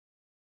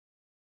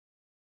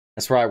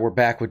That's right, we're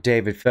back with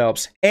David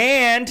Phelps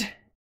and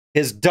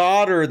his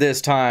daughter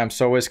this time.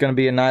 So it's going to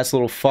be a nice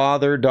little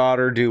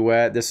father-daughter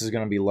duet. This is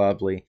going to be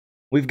lovely.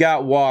 We've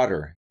got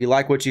Water. If you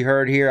like what you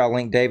heard here, I'll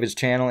link David's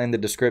channel in the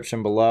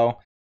description below.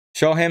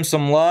 Show him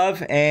some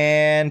love,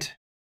 and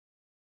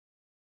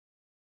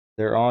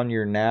they're on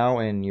your now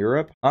in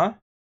Europe. Huh?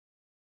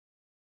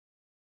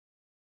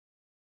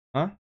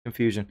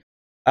 Confusion.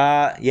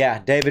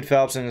 Yeah, David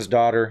Phelps and his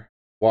daughter,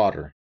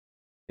 Water.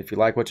 If you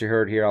like what you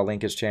heard here, I'll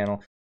link his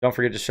channel. Don't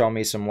forget to show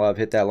me some love.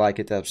 Hit that like,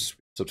 hit that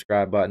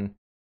subscribe button.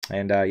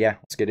 And yeah,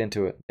 let's get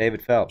into it.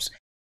 David Phelps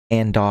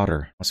and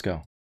daughter. Let's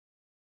go.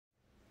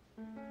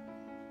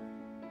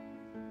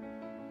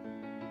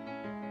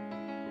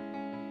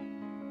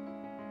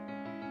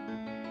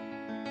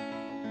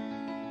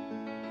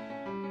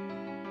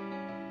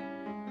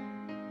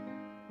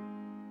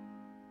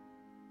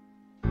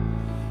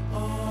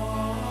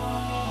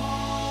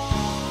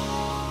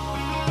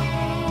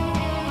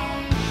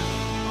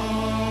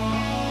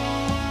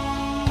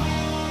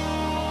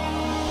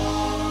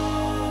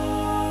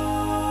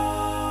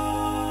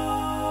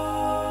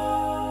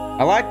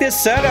 I like this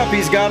setup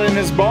he's got in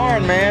his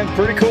barn, man.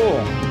 Pretty cool.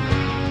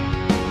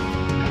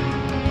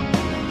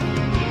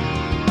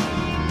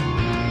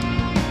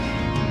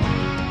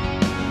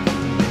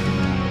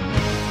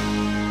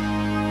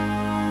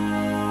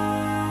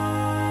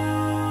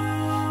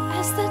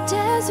 As the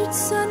desert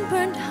sun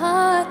burned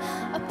hot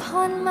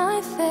upon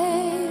my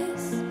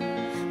face,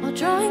 while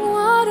drawing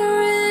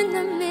water in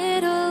the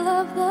middle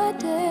of the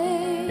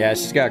day. Yeah,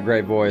 she's got a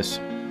great voice.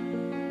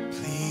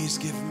 Please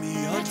give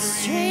me a dream.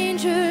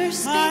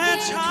 Strangers, My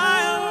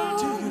child,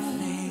 do you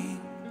think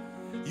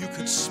you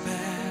could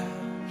spare?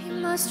 He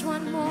must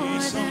want more Me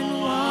than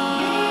someone.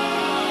 one.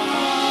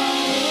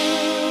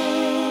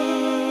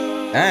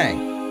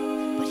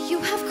 Dang. But you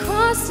have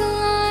crossed a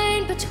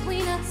line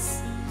between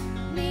us.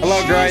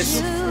 Hello,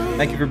 Grace.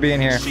 Thank you for being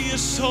here. She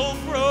is so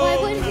Why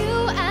would broken.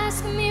 you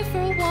ask me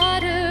for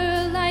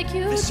water like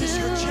you This do? is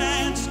your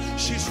chance.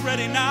 She's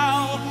ready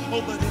now.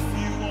 Oh, but if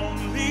you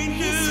only He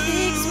knew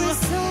speaks with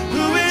so who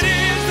much it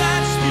is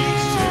that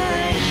speaks to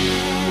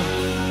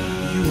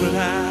you, you would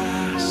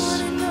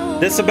ask.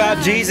 This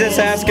about Jesus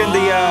asking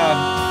the,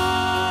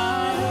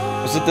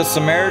 was it the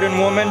Samaritan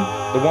woman?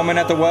 The woman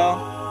at the well?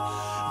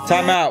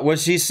 Time out.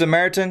 Was she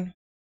Samaritan?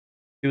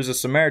 She was a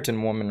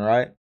Samaritan woman,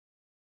 right?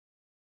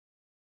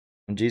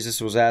 And Jesus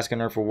was asking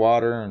her for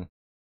water. And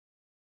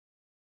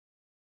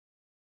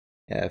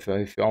yeah,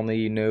 if only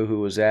you knew who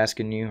was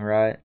asking you,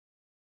 right?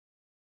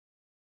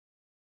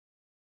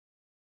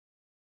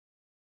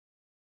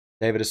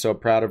 David is so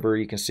proud of her.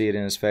 You can see it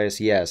in his face.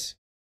 Yes.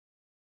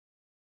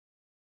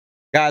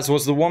 Guys,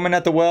 was the woman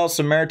at the well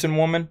Samaritan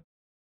woman?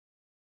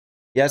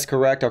 Yes,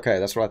 correct. Okay,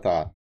 that's what I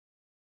thought.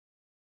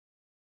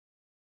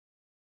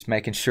 Just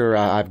making sure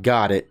I've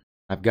got it.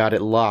 I've got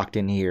it locked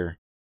in here.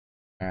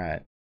 All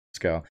right, let's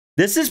go.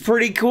 This is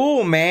pretty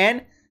cool,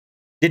 man.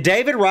 Did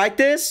David write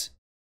this?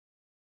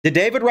 Did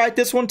David write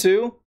this one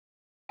too?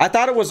 I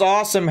thought it was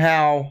awesome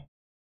how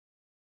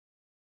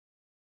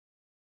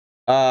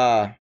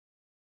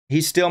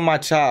he's still my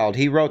child.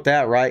 He wrote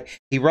that, right?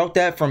 He wrote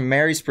that from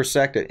Mary's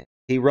perspective.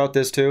 He wrote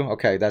this too?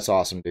 Okay, that's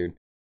awesome, dude.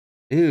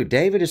 Dude,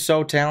 David is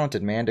so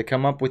talented, man, to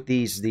come up with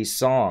these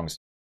songs.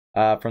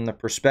 From the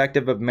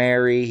perspective of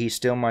Mary, he's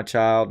still my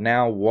child.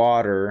 Now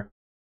Water.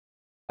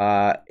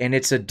 And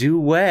it's a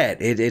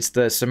duet. It's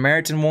the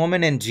Samaritan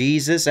woman and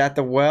Jesus at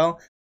the well.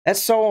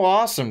 That's so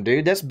awesome,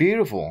 dude. That's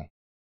beautiful.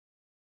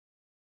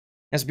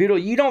 That's beautiful.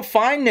 You don't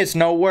find this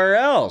nowhere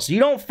else. You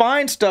don't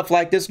find stuff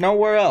like this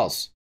nowhere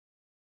else.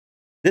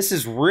 This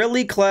is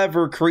really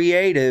clever,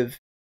 creative.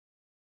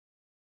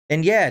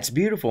 And yeah, it's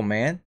beautiful,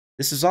 man.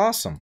 This is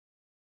awesome.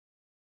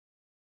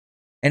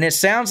 And it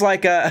sounds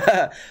like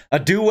a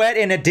duet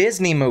in a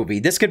Disney movie.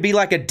 This could be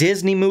like a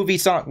Disney movie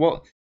song.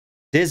 Well,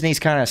 Disney's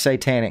kind of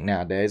satanic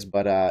nowadays,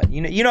 but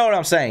you know what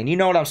I'm saying. You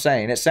know what I'm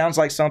saying. It sounds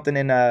like something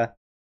in that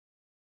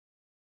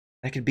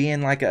could be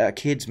in like a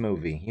kids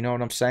movie. You know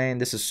what I'm saying?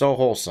 This is so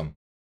wholesome.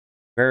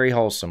 Very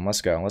wholesome.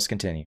 Let's go. Let's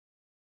continue.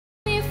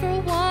 For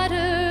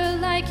water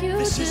like you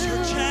This do. is your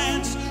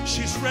chance.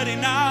 She's ready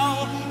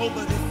now. Oh,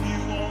 but if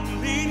you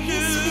only knew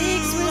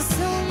speaks with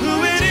so who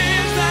much it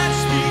is that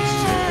speaks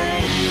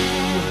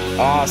to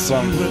you,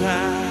 Awesome. you would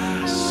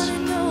ask wanna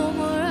know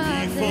more of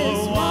me this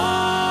for water.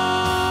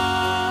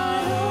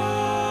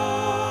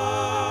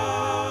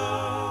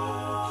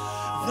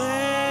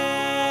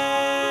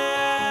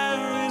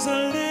 There is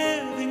a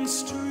living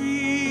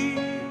stream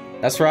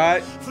That's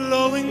right.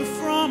 flowing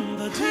from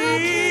the How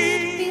can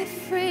it be deep,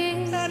 free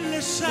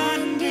endless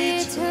and and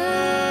eternal.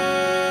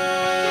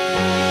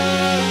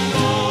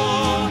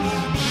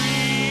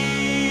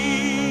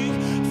 Drink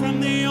from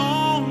the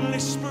only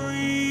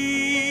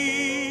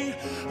spring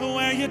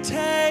where you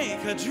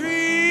take a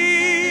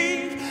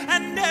drink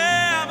and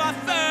never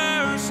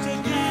thirst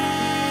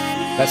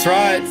again. That's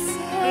right.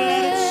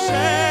 Let it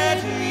set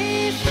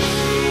me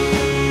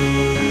free.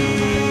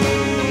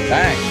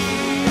 Dang.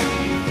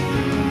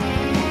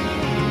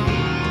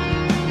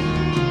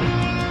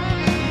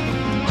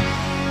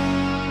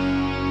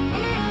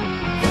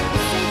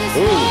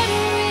 This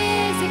water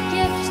is a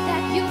gift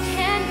that you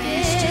can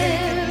Please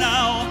take it give.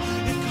 now.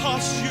 It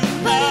costs you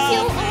But if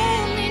you now.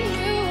 only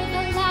knew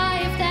the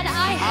life that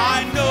I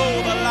have I know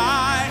the lived,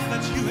 life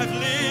that you have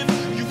lived.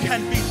 You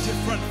can be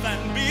different than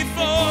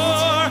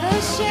before. the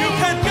shame You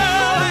can go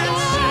and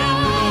sin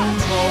no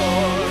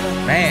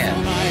more. Man.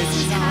 this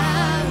is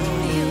how it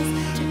feels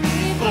to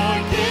be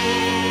Forgiven.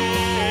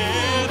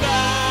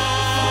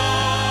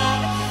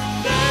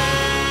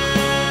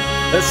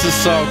 This is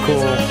so cool.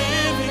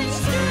 Living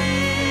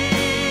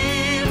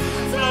stream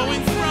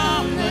flowing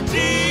from the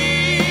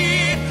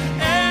deep,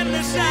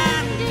 endless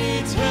and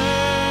eternal.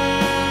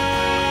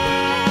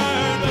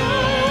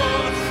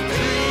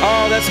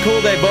 Oh, that's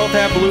cool. They both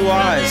have blue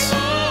eyes.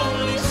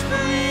 Holy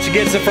Spirit, She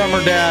gets it from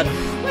her dad.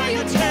 where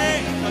you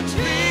take a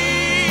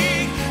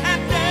drink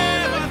and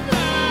never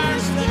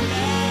thirst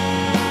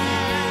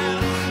again.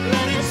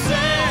 Let it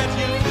set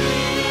you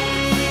free.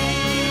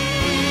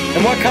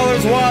 And what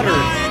color's water?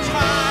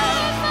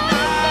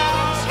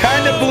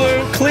 Kind of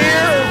blue. Clear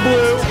or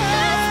blue?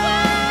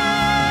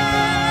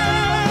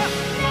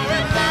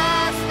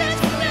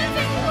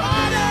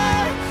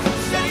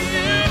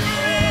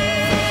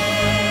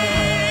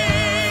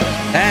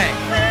 Dang.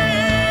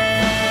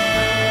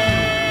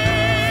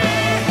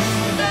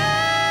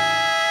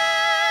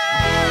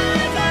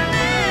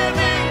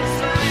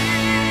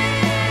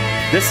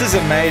 This is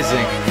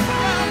amazing.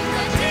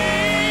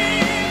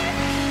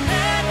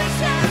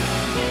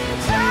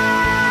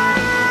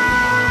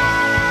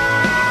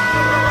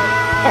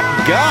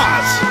 Oh,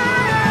 gosh.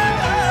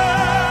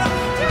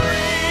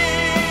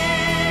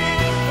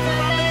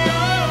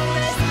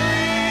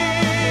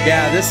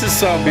 Yeah, this is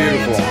so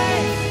beautiful.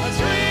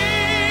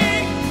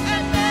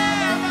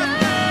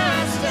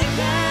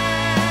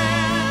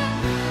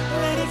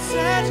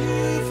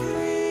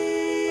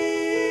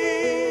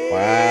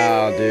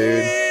 Wow,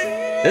 dude.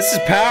 This is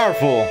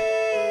powerful.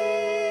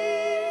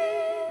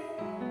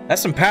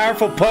 That's some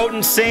powerful,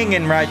 potent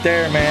singing right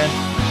there, man.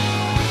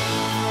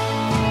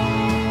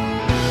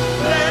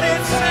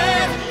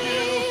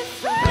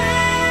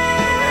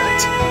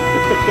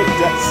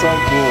 That's so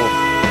cool.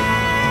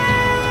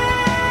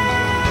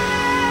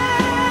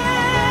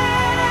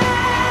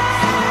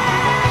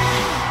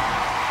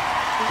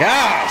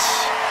 Gosh.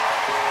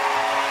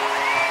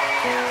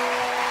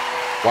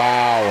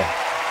 Wow.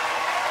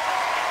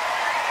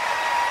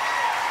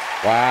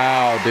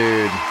 Wow,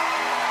 dude.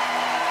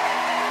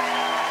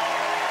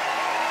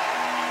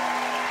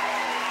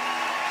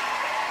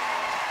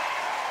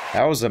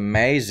 That was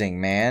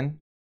amazing, man.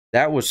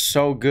 That was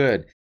so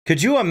good.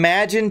 Could you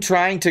imagine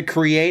trying to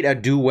create a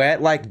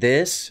duet like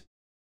this?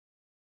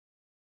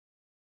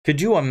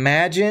 Could you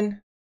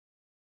imagine?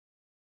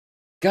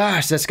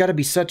 Gosh, that's got to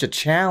be such a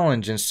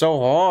challenge and so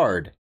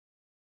hard.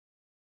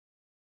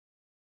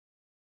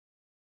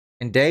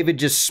 And David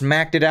just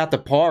smacked it out the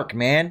park,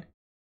 man.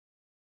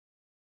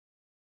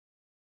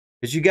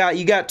 Because you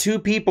got two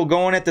people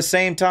going at the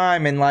same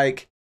time, and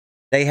like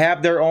they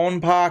have their own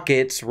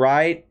pockets,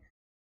 right?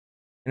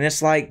 And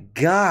it's like,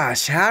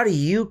 gosh, how do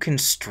you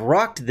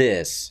construct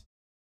this?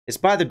 It's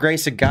by the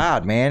grace of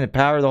God, man, the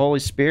power of the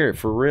Holy Spirit,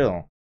 for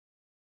real.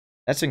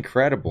 That's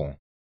incredible.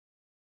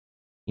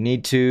 You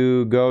need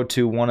to go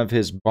to one of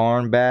his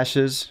barn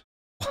bashes.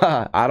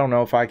 I don't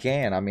know if I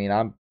can. I mean,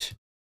 I'm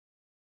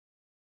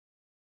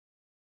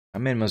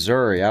in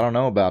Missouri. I don't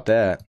know about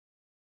that.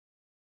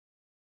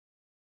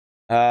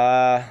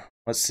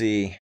 Let's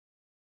see.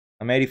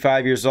 I'm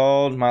 85 years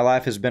old. My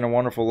life has been a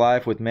wonderful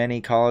life with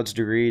many college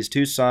degrees,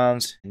 2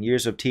 sons, and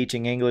years of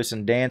teaching English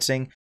and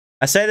dancing.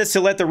 I say this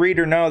to let the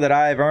reader know that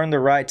I have earned the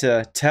right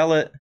to tell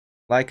it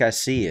like I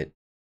see it.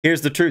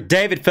 Here's the truth.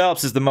 David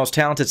Phelps is the most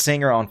talented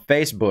singer on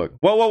Facebook.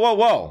 Whoa, whoa, whoa,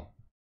 whoa.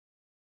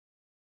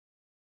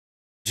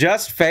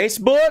 Just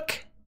Facebook?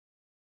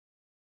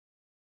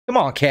 Come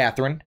on,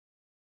 Catherine.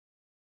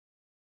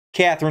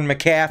 Catherine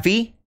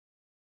McAfee.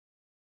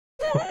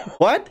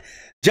 What?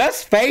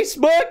 Just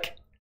Facebook?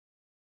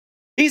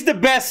 He's the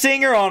best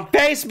singer on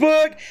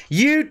Facebook,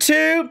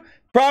 YouTube,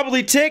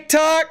 probably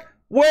TikTok,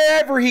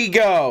 wherever he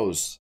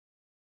goes.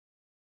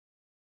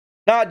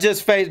 Not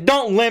just Facebook.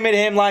 Don't limit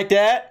him like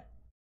that.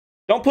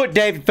 Don't put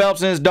David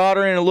Phelps and his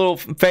daughter in a little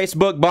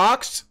Facebook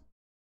box.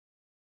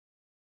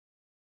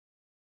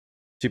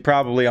 She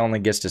probably only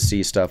gets to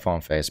see stuff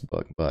on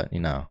Facebook, but, you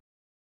know.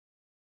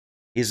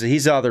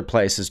 He's other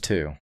places,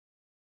 too.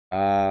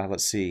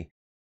 Let's see.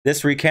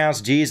 This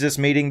recounts Jesus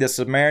meeting the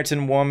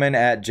Samaritan woman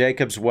at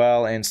Jacob's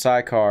well in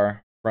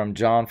Sychar from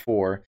John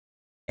 4,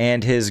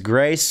 and his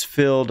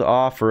grace-filled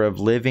offer of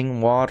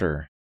living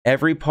water.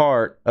 Every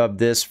part of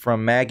this,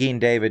 from Maggie and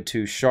David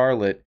to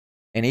Charlotte,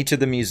 and each of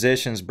the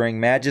musicians, bring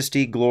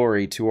majesty,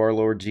 glory to our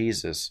Lord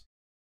Jesus.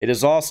 It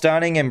is all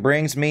stunning and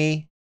brings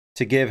me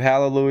to give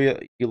hallelujah,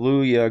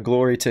 hallelujah,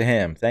 glory to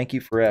him. Thank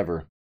you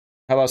forever.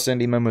 Hello,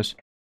 Cindy Mimus.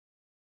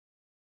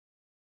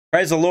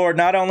 Praise the Lord.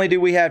 Not only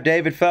do we have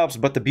David Phelps,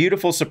 but the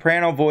beautiful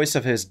soprano voice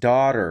of his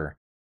daughter.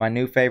 My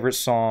new favorite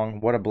song.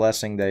 What a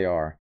blessing they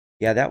are.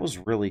 Yeah, that was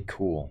really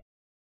cool.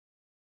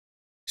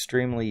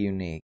 Extremely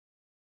unique.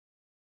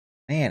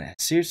 Man,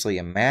 seriously,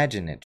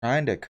 imagine it.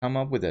 Trying to come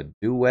up with a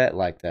duet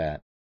like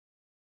that.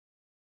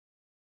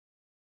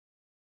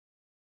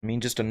 I mean,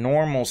 just a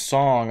normal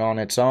song on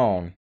its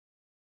own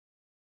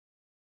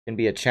can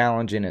be a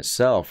challenge in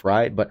itself,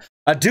 right? But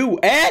a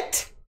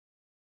duet?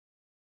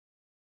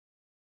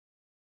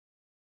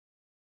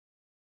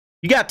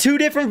 You got two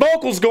different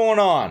vocals going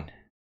on.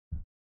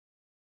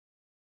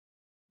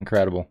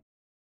 Incredible.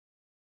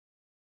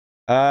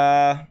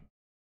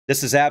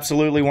 This is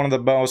absolutely one of the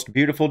most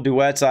beautiful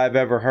duets I've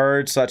ever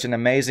heard. Such an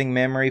amazing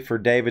memory for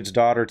David's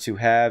daughter to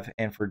have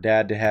and for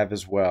Dad to have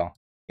as well.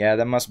 Yeah,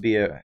 that must be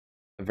a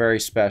very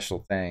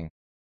special thing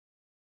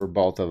for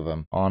both of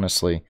them,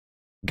 honestly.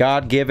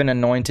 God-given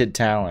anointed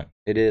talent.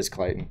 It is,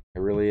 Clayton. It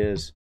really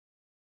is.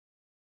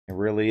 It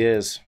really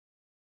is.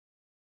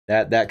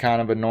 That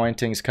kind of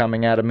anointing's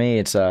coming out of me.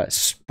 It's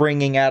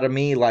springing out of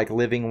me like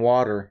living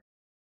water.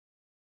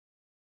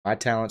 My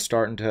talent's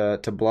starting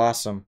to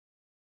blossom.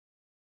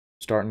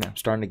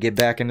 Starting to get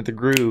back into the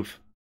groove.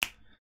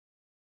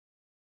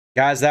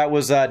 Guys, that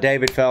was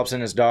David Phelps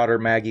and his daughter,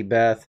 Maggie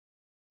Beth.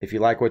 If you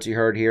like what you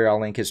heard here, I'll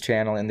link his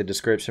channel in the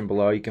description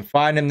below. You can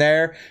find him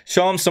there.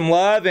 Show him some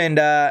love and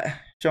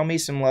show me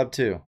some love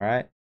too, all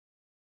right?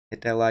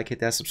 Hit that like, hit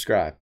that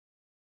subscribe.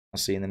 I'll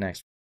see you in the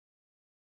next one.